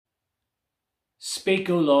Speak,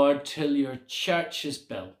 O Lord, till your church is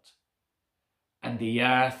built and the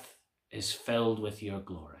earth is filled with your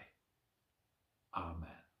glory. Amen.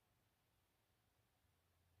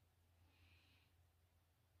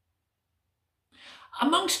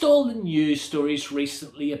 Amongst all the news stories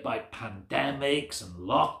recently about pandemics and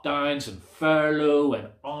lockdowns and furlough and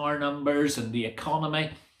R numbers and the economy,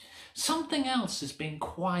 something else has been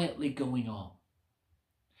quietly going on.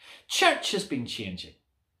 Church has been changing.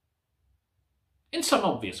 In some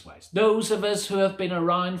obvious ways. Those of us who have been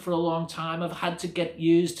around for a long time have had to get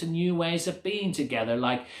used to new ways of being together,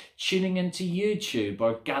 like tuning into YouTube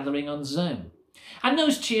or gathering on Zoom. And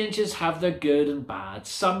those changes have their good and bad.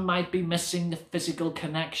 Some might be missing the physical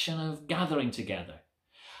connection of gathering together.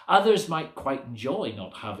 Others might quite enjoy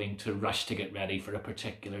not having to rush to get ready for a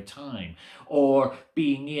particular time, or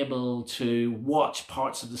being able to watch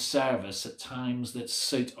parts of the service at times that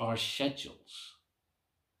suit our schedules.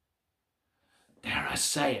 Dare I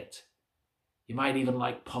say it, you might even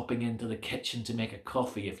like popping into the kitchen to make a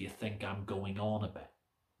coffee if you think I'm going on a bit.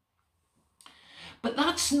 But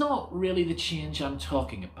that's not really the change I'm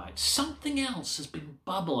talking about. Something else has been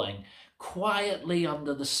bubbling quietly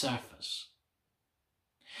under the surface.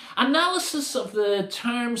 Analysis of the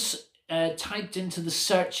terms typed into the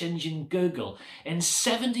search engine Google in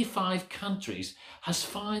 75 countries has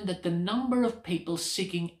found that the number of people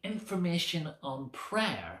seeking information on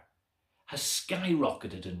prayer has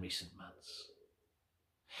skyrocketed in recent months.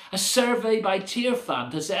 A survey by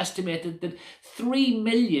Tearfund has estimated that 3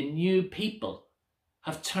 million new people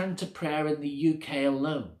have turned to prayer in the UK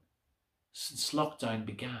alone since lockdown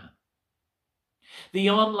began. The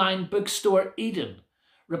online bookstore Eden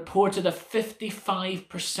reported a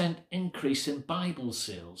 55% increase in Bible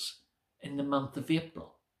sales in the month of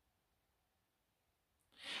April.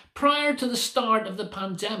 Prior to the start of the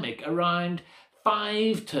pandemic, around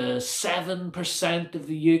 5 to 7% of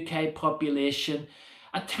the UK population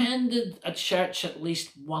attended a church at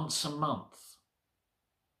least once a month.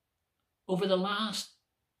 Over the last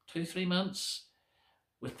 2-3 months,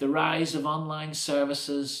 with the rise of online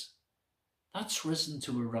services, that's risen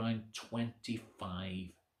to around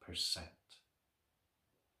 25%.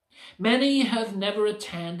 Many have never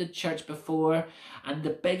attended church before, and the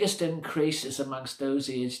biggest increase is amongst those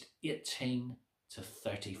aged 18 to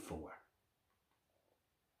 34.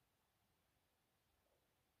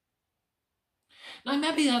 Now,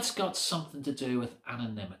 maybe that's got something to do with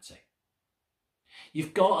anonymity.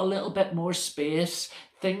 You've got a little bit more space,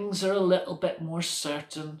 things are a little bit more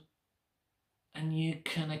certain, and you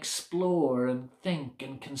can explore and think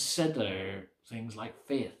and consider things like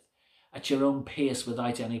faith at your own pace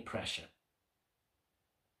without any pressure.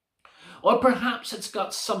 Or perhaps it's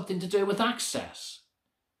got something to do with access.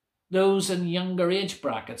 Those in younger age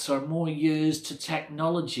brackets are more used to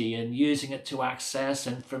technology and using it to access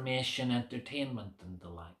information, entertainment and the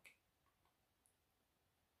like.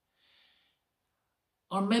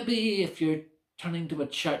 Or maybe if you're turning to a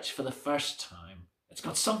church for the first time, it's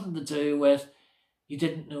got something to do with you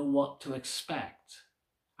didn't know what to expect.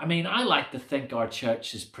 I mean, I like to think our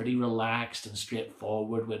church is pretty relaxed and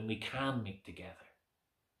straightforward when we can meet together.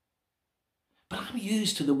 But I'm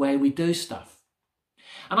used to the way we do stuff.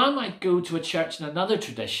 And I might go to a church in another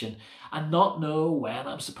tradition and not know when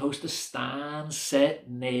I'm supposed to stand, sit,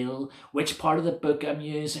 kneel, which part of the book I'm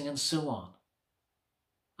using and so on.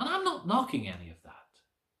 And I'm not knocking any of that.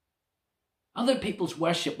 Other people's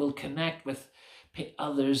worship will connect with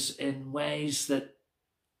others in ways that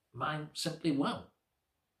mine simply won't.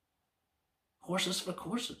 Horses for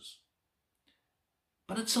courses.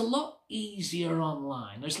 But it's a lot easier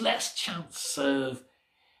online. There's less chance of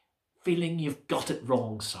feeling you've got it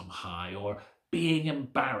wrong somehow or being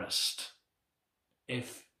embarrassed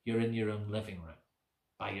if you're in your own living room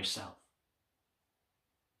by yourself.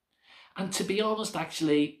 And to be honest,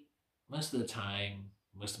 actually, most of the time,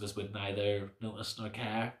 most of us would neither notice nor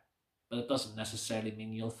care, but it doesn't necessarily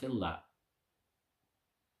mean you'll feel that.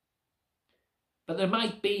 But there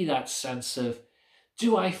might be that sense of,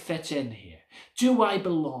 do I fit in here? Do I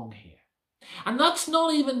belong here? And that's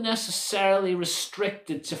not even necessarily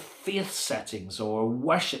restricted to faith settings or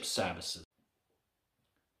worship services.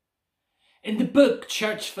 In the book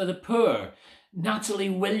Church for the Poor, Natalie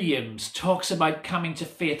Williams talks about coming to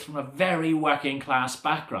faith from a very working class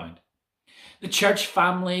background. The church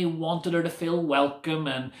family wanted her to feel welcome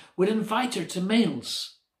and would invite her to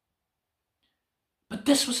meals. But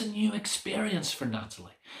this was a new experience for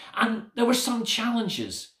Natalie, and there were some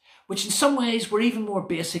challenges, which in some ways were even more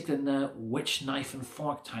basic than the which knife and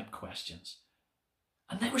fork type questions.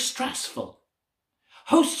 And they were stressful.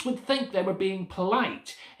 Hosts would think they were being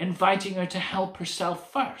polite, inviting her to help herself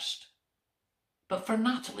first. But for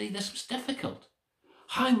Natalie, this was difficult.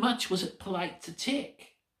 How much was it polite to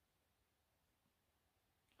take?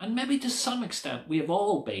 And maybe to some extent we have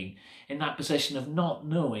all been in that position of not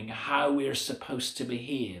knowing how we're supposed to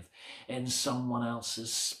behave in someone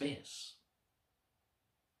else's space.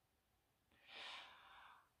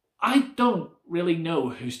 I don't really know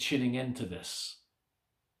who's tuning into this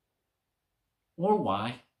or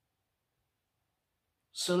why.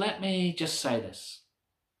 So let me just say this.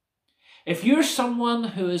 If you're someone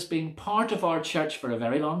who has been part of our church for a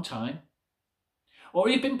very long time, or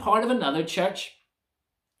you've been part of another church,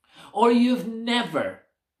 or you've never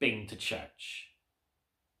been to church,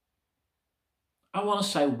 I want to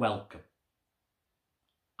say welcome.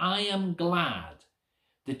 I am glad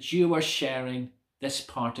that you are sharing this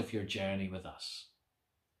part of your journey with us.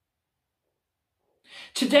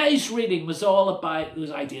 Today's reading was all about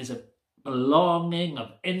those ideas of belonging,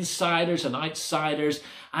 of insiders and outsiders,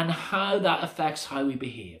 and how that affects how we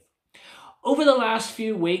behave. Over the last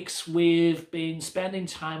few weeks, we've been spending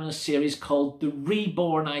time in a series called The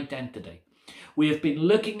Reborn Identity. We have been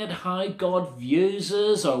looking at how God views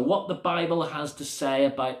us, or what the Bible has to say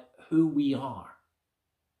about who we are.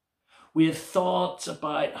 We have thought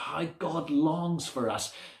about how God longs for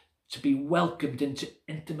us to be welcomed into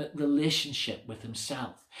intimate relationship with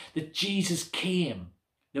himself, that Jesus came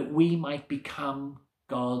that we might become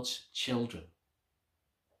God's children.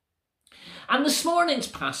 And this morning's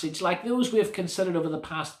passage, like those we have considered over the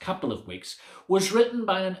past couple of weeks, was written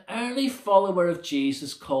by an early follower of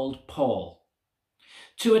Jesus called Paul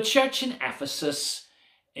to a church in Ephesus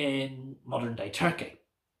in modern-day Turkey.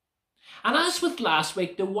 And as with last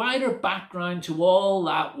week, the wider background to all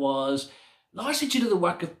that was largely due to the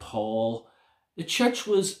work of Paul. The church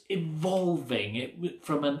was evolving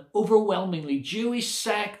from an overwhelmingly Jewish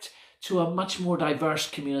sect to a much more diverse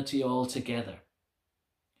community altogether.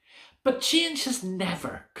 But change has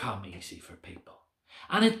never come easy for people,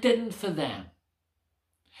 and it didn't for them.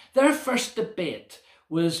 Their first debate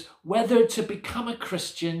was whether to become a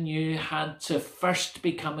Christian you had to first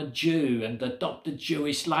become a Jew and adopt a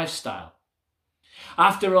Jewish lifestyle.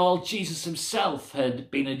 After all, Jesus himself had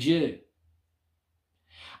been a Jew.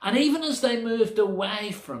 And even as they moved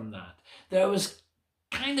away from that, there was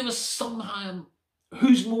kind of a somehow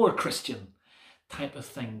who's more Christian type of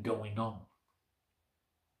thing going on.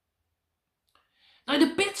 Now,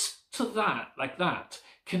 debates like that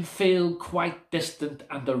can feel quite distant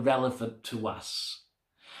and irrelevant to us.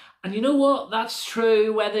 And you know what? That's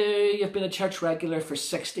true whether you've been a church regular for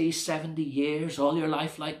 60, 70 years, all your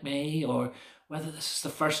life like me, or whether this is the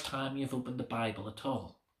first time you've opened the Bible at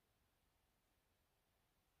all.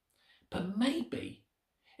 But maybe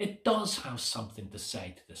it does have something to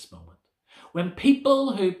say to this moment. When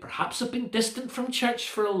people who perhaps have been distant from church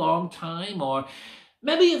for a long time, or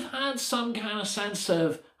maybe have had some kind of sense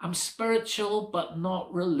of, I'm spiritual but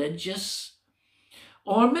not religious,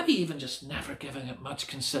 or maybe even just never giving it much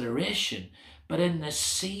consideration, but in this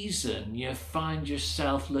season you find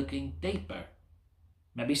yourself looking deeper,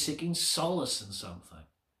 maybe seeking solace in something,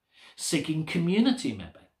 seeking community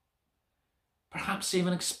maybe. Perhaps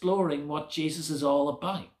even exploring what Jesus is all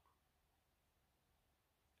about.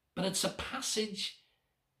 But it's a passage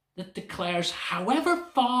that declares however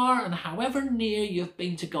far and however near you've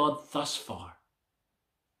been to God thus far,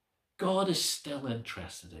 God is still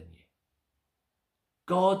interested in you.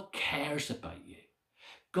 God cares about you.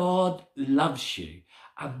 God loves you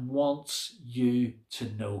and wants you to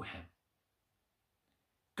know him.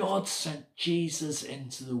 God sent Jesus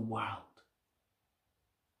into the world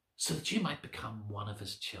so that you might become one of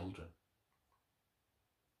his children.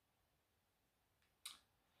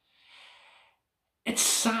 It's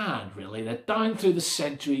sad, really, that down through the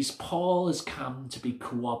centuries, Paul has come to be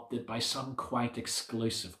co-opted by some quite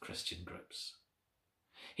exclusive Christian groups.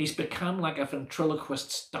 He's become like a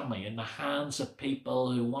ventriloquist's dummy in the hands of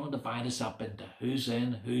people who want to divide us up into who's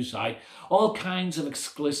in, who's out, all kinds of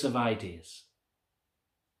exclusive ideas.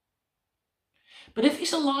 But if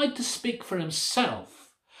he's allowed to speak for himself,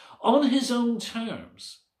 on his own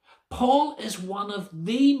terms, Paul is one of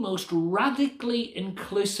the most radically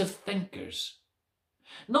inclusive thinkers,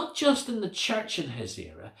 not just in the church in his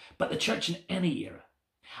era, but the church in any era.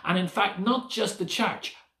 And in fact, not just the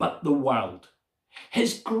church, but the world.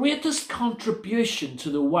 His greatest contribution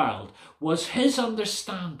to the world was his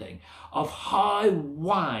understanding of how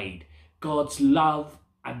wide God's love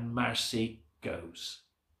and mercy goes.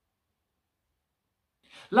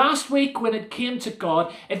 Last week, when it came to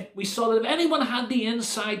God, we saw that if anyone had the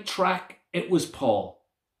inside track, it was Paul.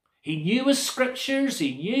 He knew his scriptures,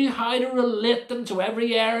 he knew how to relate them to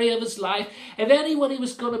every area of his life. If anybody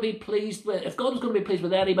was going to be pleased with, if God was going to be pleased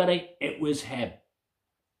with anybody, it was him.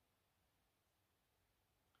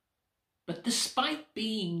 But despite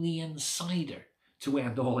being the insider to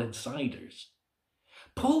end all insiders,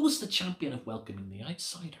 Paul was the champion of welcoming the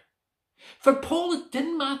outsider. For Paul, it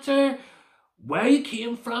didn't matter where you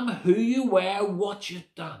came from, who you were, what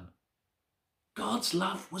you'd done. God's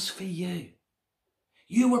love was for you.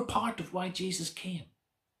 You were part of why Jesus came.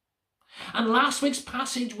 And last week's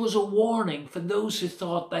passage was a warning for those who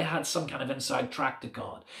thought they had some kind of inside track to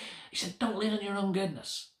God. He said, don't lean on your own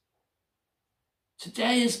goodness.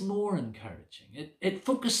 Today is more encouraging. It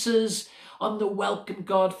focuses on the welcome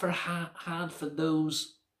God had for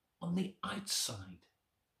those on the outside.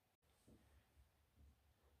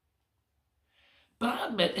 But I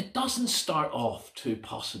admit, it doesn't start off too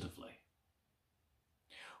positively.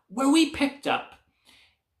 Where we picked up,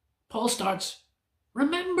 Paul starts,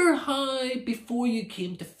 remember how before you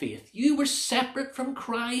came to faith, you were separate from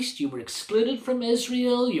Christ, you were excluded from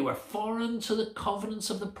Israel, you were foreign to the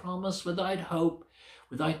covenants of the promise, without hope,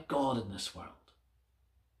 without God in this world.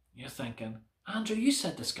 You're thinking, Andrew, you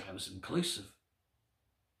said this guy was inclusive.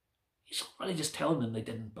 He's already just telling them they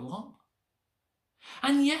didn't belong.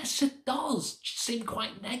 And yes, it does seem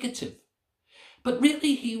quite negative. But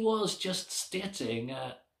really he was just stating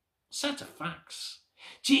a set of facts.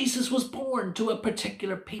 Jesus was born to a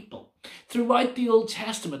particular people. Throughout the Old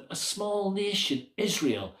Testament, a small nation,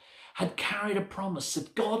 Israel, had carried a promise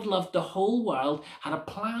that God loved the whole world, had a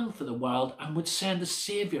plan for the world, and would send a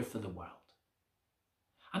saviour for the world.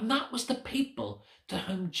 And that was the people to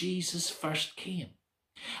whom Jesus first came.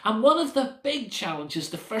 And one of the big challenges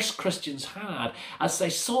the first Christians had as they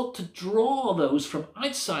sought to draw those from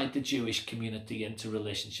outside the Jewish community into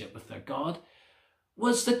relationship with their God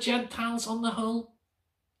was that Gentiles on the whole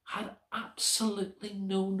had absolutely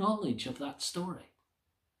no knowledge of that story.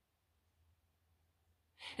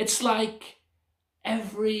 It's like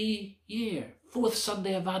every year, fourth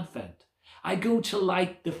Sunday of Advent, I go to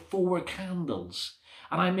light the 4 candles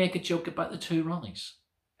and I make a joke about the 2 Ronnies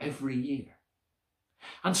every year.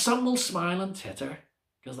 And some will smile and titter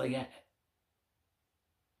because they get it.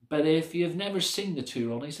 But if you've never seen the 2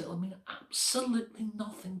 Ronnies, it'll mean absolutely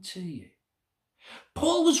nothing to you.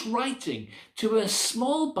 Paul was writing to a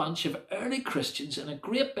small bunch of early Christians in a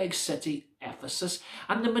great big city, Ephesus,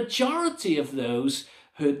 and the majority of those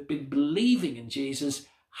who had been believing in Jesus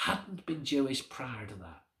hadn't been Jewish prior to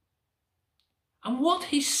that. And what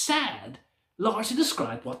he said largely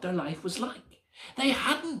described what their life was like. They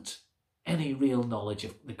hadn't any real knowledge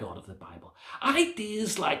of the God of the Bible.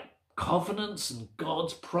 Ideas like covenants and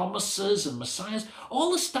God's promises and messiahs,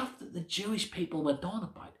 all the stuff that the Jewish people went on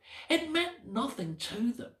about, it meant nothing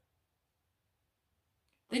to them.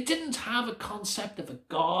 They didn't have a concept of a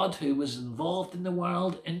God who was involved in the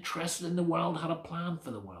world, interested in the world, had a plan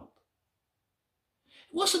for the world.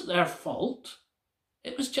 It wasn't their fault.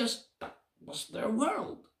 It was just that was their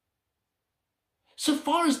world. So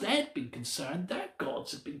far as they'd been concerned, their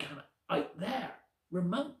gods had been kind of out there,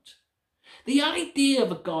 remote. The idea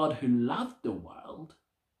of a God who loved the world,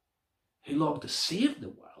 who longed to save the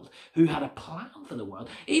world, who had a plan for the world,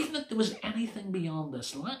 even if there was anything beyond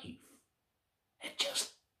this life, it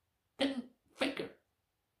just didn't figure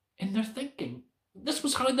in their thinking. This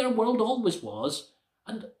was how their world always was,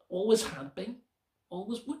 and always had been,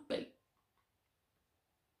 always would be.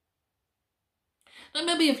 Now,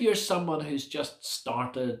 maybe if you're someone who's just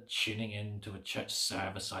started tuning into a church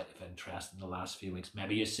service out of interest in the last few weeks,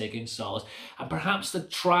 maybe you're seeking solace, and perhaps the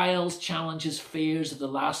trials, challenges, fears of the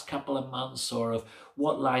last couple of months or of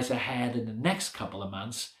what lies ahead in the next couple of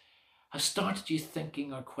months have started you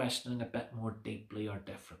thinking or questioning a bit more deeply or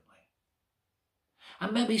differently.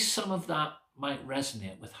 And maybe some of that might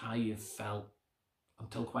resonate with how you've felt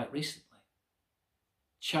until quite recently.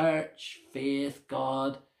 Church, faith,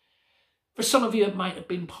 God. For some of you, it might have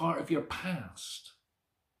been part of your past.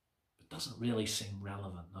 It doesn't really seem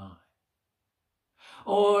relevant now.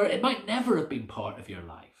 Or it might never have been part of your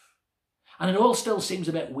life. And it all still seems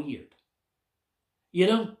a bit weird. You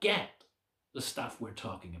don't get the stuff we're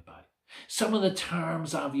talking about. Some of the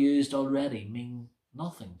terms I've used already mean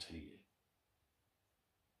nothing to you.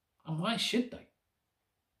 And why should they?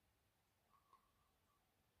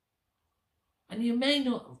 And you may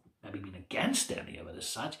not have maybe been against any of it as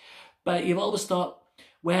such, but you've always thought,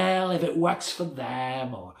 well, if it works for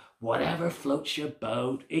them or whatever floats your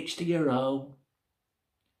boat, each to your own.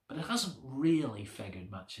 But it hasn't really figured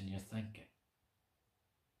much in your thinking.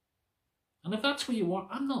 And if that's where you are,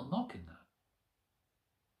 I'm not knocking that.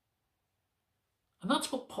 And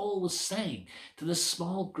that's what Paul was saying to this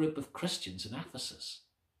small group of Christians in Ephesus.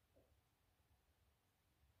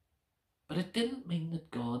 But it didn't mean that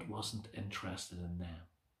God wasn't interested in them.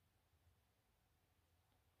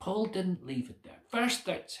 Paul didn't leave it there. Verse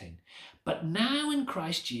 13, but now in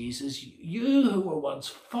Christ Jesus, you who were once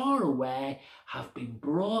far away have been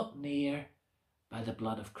brought near by the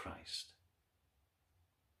blood of Christ.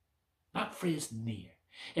 That phrase, near,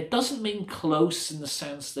 it doesn't mean close in the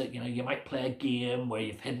sense that, you might play a game where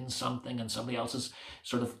you've hidden something and somebody else is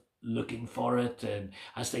sort of looking for it, and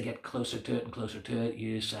as they get closer to it and closer to it,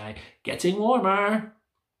 you say, getting warmer.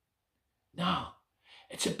 No,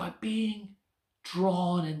 it's about being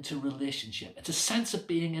drawn into relationship. It's a sense of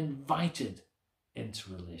being invited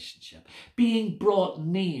into relationship, being brought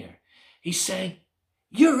near. He's saying,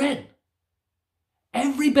 you're in.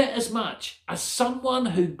 Every bit as much as someone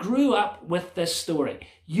who grew up with this story,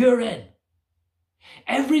 you're in.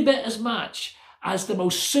 Every bit as much as the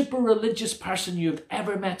most super religious person you've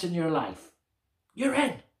ever met in your life, you're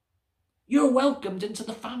in. You're welcomed into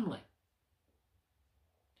the family.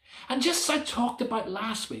 And just as I talked about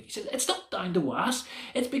last week, he said, it's not down to us.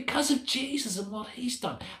 It's because of Jesus and what he's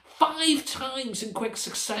done. 5 times in quick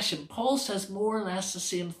succession, Paul says more or less the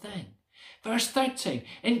same thing. Verse 13,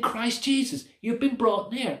 in Christ Jesus, you've been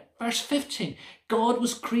brought near. Verse 15, God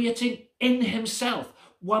was creating in himself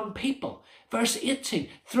one people. Verse 18,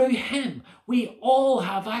 through him, we all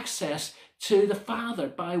have access to the Father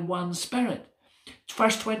by one Spirit.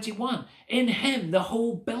 Verse 21, in him the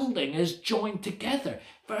whole building is joined together.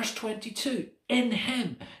 Verse 22, in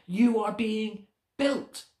him you are being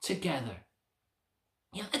built together.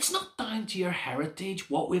 It's not down to your heritage,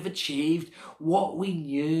 what we've achieved, what we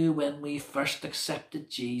knew when we first accepted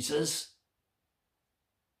Jesus.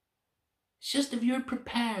 It's just if you're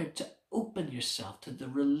prepared to open yourself to the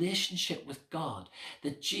relationship with God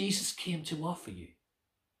that Jesus came to offer you,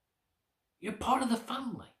 you're part of the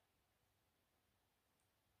family.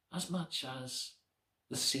 As much as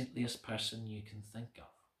the saintliest person you can think of.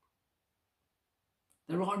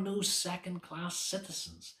 There are no second-class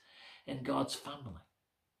citizens in God's family.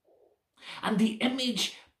 And the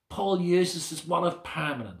image Paul uses is one of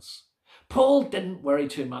permanence. Paul didn't worry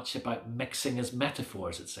too much about mixing his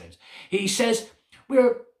metaphors, it seems. He says,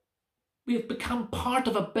 we've become part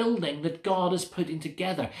of a building that God is putting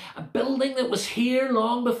together. A building that was here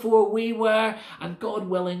long before we were, and God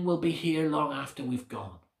willing will be here long after we've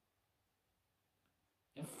gone.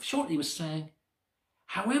 In short, he was saying,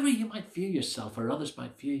 however you might view yourself or others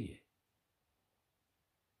might view you,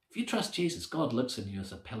 if you trust Jesus, God looks on you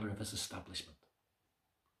as a pillar of his establishment.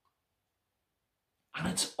 And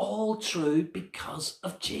it's all true because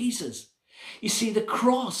of Jesus. You see, the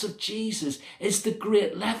cross of Jesus is the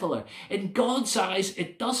great leveler. In God's eyes,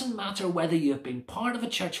 it doesn't matter whether you've been part of a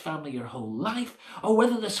church family your whole life or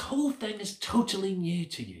whether this whole thing is totally new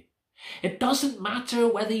to you. It doesn't matter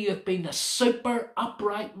whether you've been a super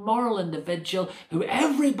upright moral individual who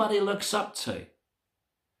everybody looks up to,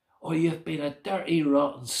 or you've been a dirty,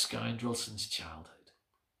 rotten scoundrel since childhood.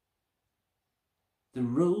 The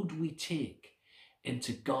road we take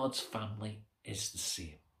into God's family is the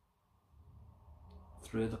same.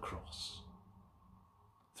 Through the cross.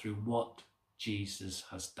 Through what Jesus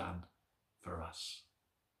has done for us.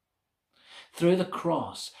 Through the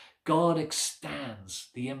cross, God extends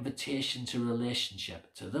the invitation to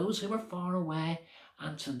relationship to those who were far away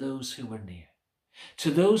and to those who were near.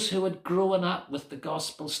 To those who had grown up with the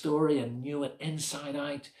gospel story and knew it inside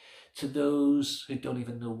out, to those who don't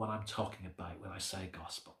even know what I'm talking about when I say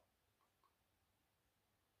gospel.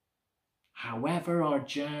 However our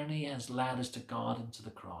journey has led us to God and to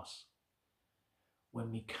the cross,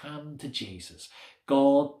 when we come to Jesus,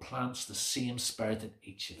 God plants the same Spirit in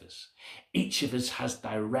each of us. Each of us has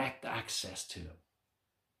direct access to him.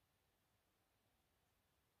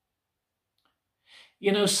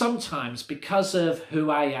 You know, sometimes because of who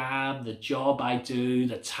I am, the job I do,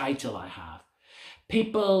 the title I have,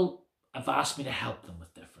 people have asked me to help them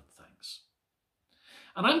with different things.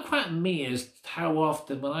 And I'm quite amazed how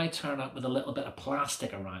often when I turn up with a little bit of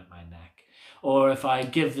plastic around my neck, or if I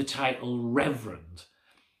give the title Reverend,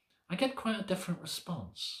 I get quite a different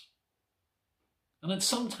response. And it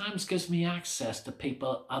sometimes gives me access to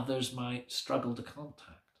people others might struggle to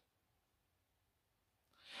contact.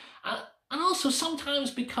 And also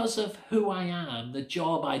sometimes because of who I am, the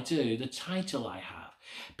job I do, the title I have,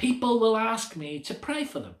 people will ask me to pray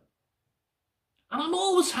for them. And I'm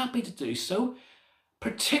always happy to do so,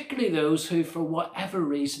 particularly those who, for whatever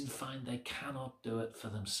reason, find they cannot do it for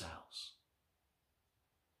themselves.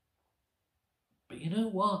 But you know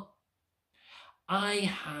what? I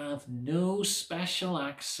have no special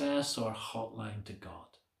access or hotline to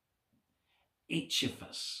God. Each of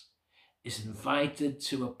us is invited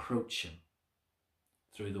to approach him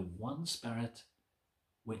through the one Spirit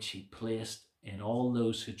which he placed in all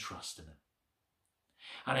those who trust in him.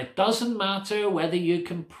 And it doesn't matter whether you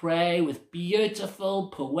can pray with beautiful,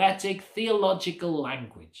 poetic, theological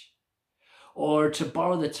language, or to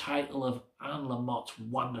borrow the title of Anne Lamott's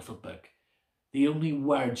wonderful book, the only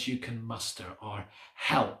words you can muster are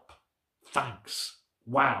help, thanks,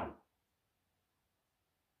 wow.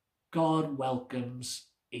 God welcomes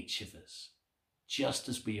each of us just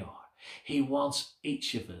as we are. He wants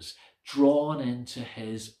each of us drawn into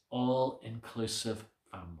his all-inclusive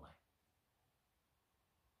family.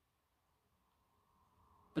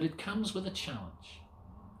 But it comes with a challenge.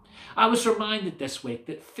 I was reminded this week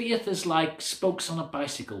that faith is like spokes on a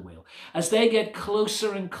bicycle wheel. As they get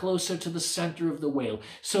closer and closer to the centre of the wheel,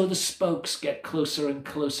 so the spokes get closer and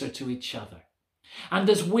closer to each other. And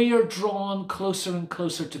as we are drawn closer and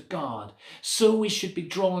closer to God, so we should be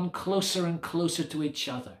drawn closer and closer to each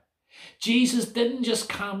other. Jesus didn't just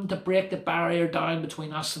come to break the barrier down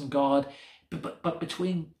between us and God, but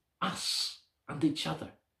between us and each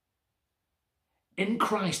other. In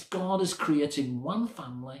Christ, God is creating one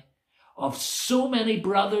family of so many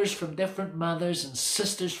brothers from different mothers and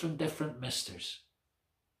sisters from different misters.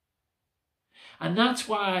 And that's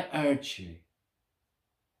why I urge you,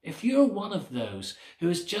 if you're one of those who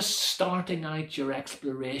is just starting out your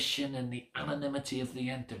exploration in the anonymity of the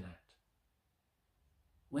internet,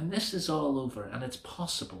 when this is all over and it's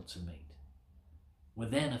possible to meet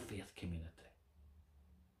within a faith community,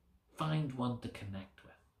 find one to connect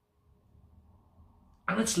with.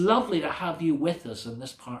 And it's lovely to have you with us in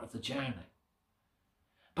this part of the journey.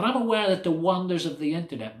 But I'm aware that the wonders of the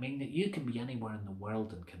internet mean that you can be anywhere in the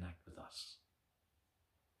world and connect with us.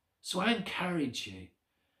 So I encourage you,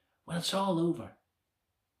 when it's all over,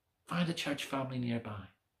 find a church family nearby.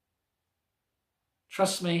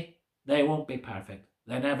 Trust me, they won't be perfect.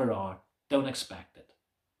 They never are. Don't expect it.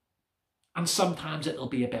 And sometimes it'll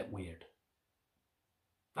be a bit weird.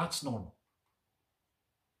 That's normal.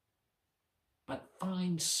 But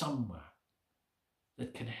find somewhere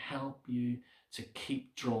that can help you to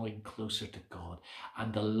keep drawing closer to God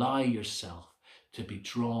and allow yourself to be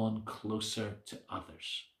drawn closer to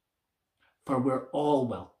others. For we're all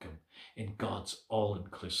welcome in God's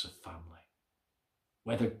all-inclusive family.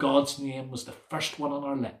 Whether God's name was the first one on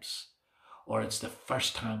our lips, or it's the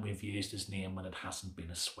first time we've used his name when it hasn't been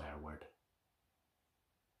a swear word.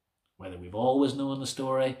 Whether we've always known the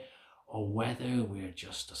story, or whether we're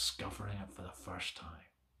just discovering it for the first time.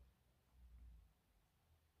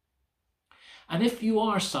 And if you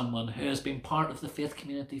are someone who has been part of the faith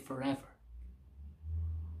community forever,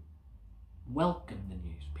 welcome the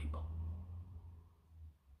new people.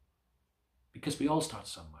 Because we all start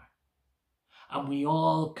somewhere. And we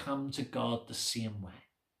all come to God the same way.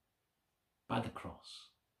 By the cross.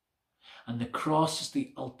 And the cross is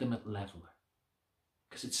the ultimate leveler.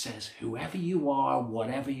 Because it says, whoever you are,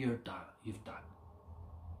 whatever you've done,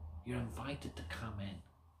 you're invited to come in.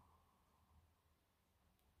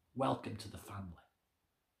 Welcome to the family.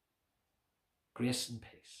 Grace and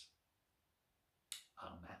peace.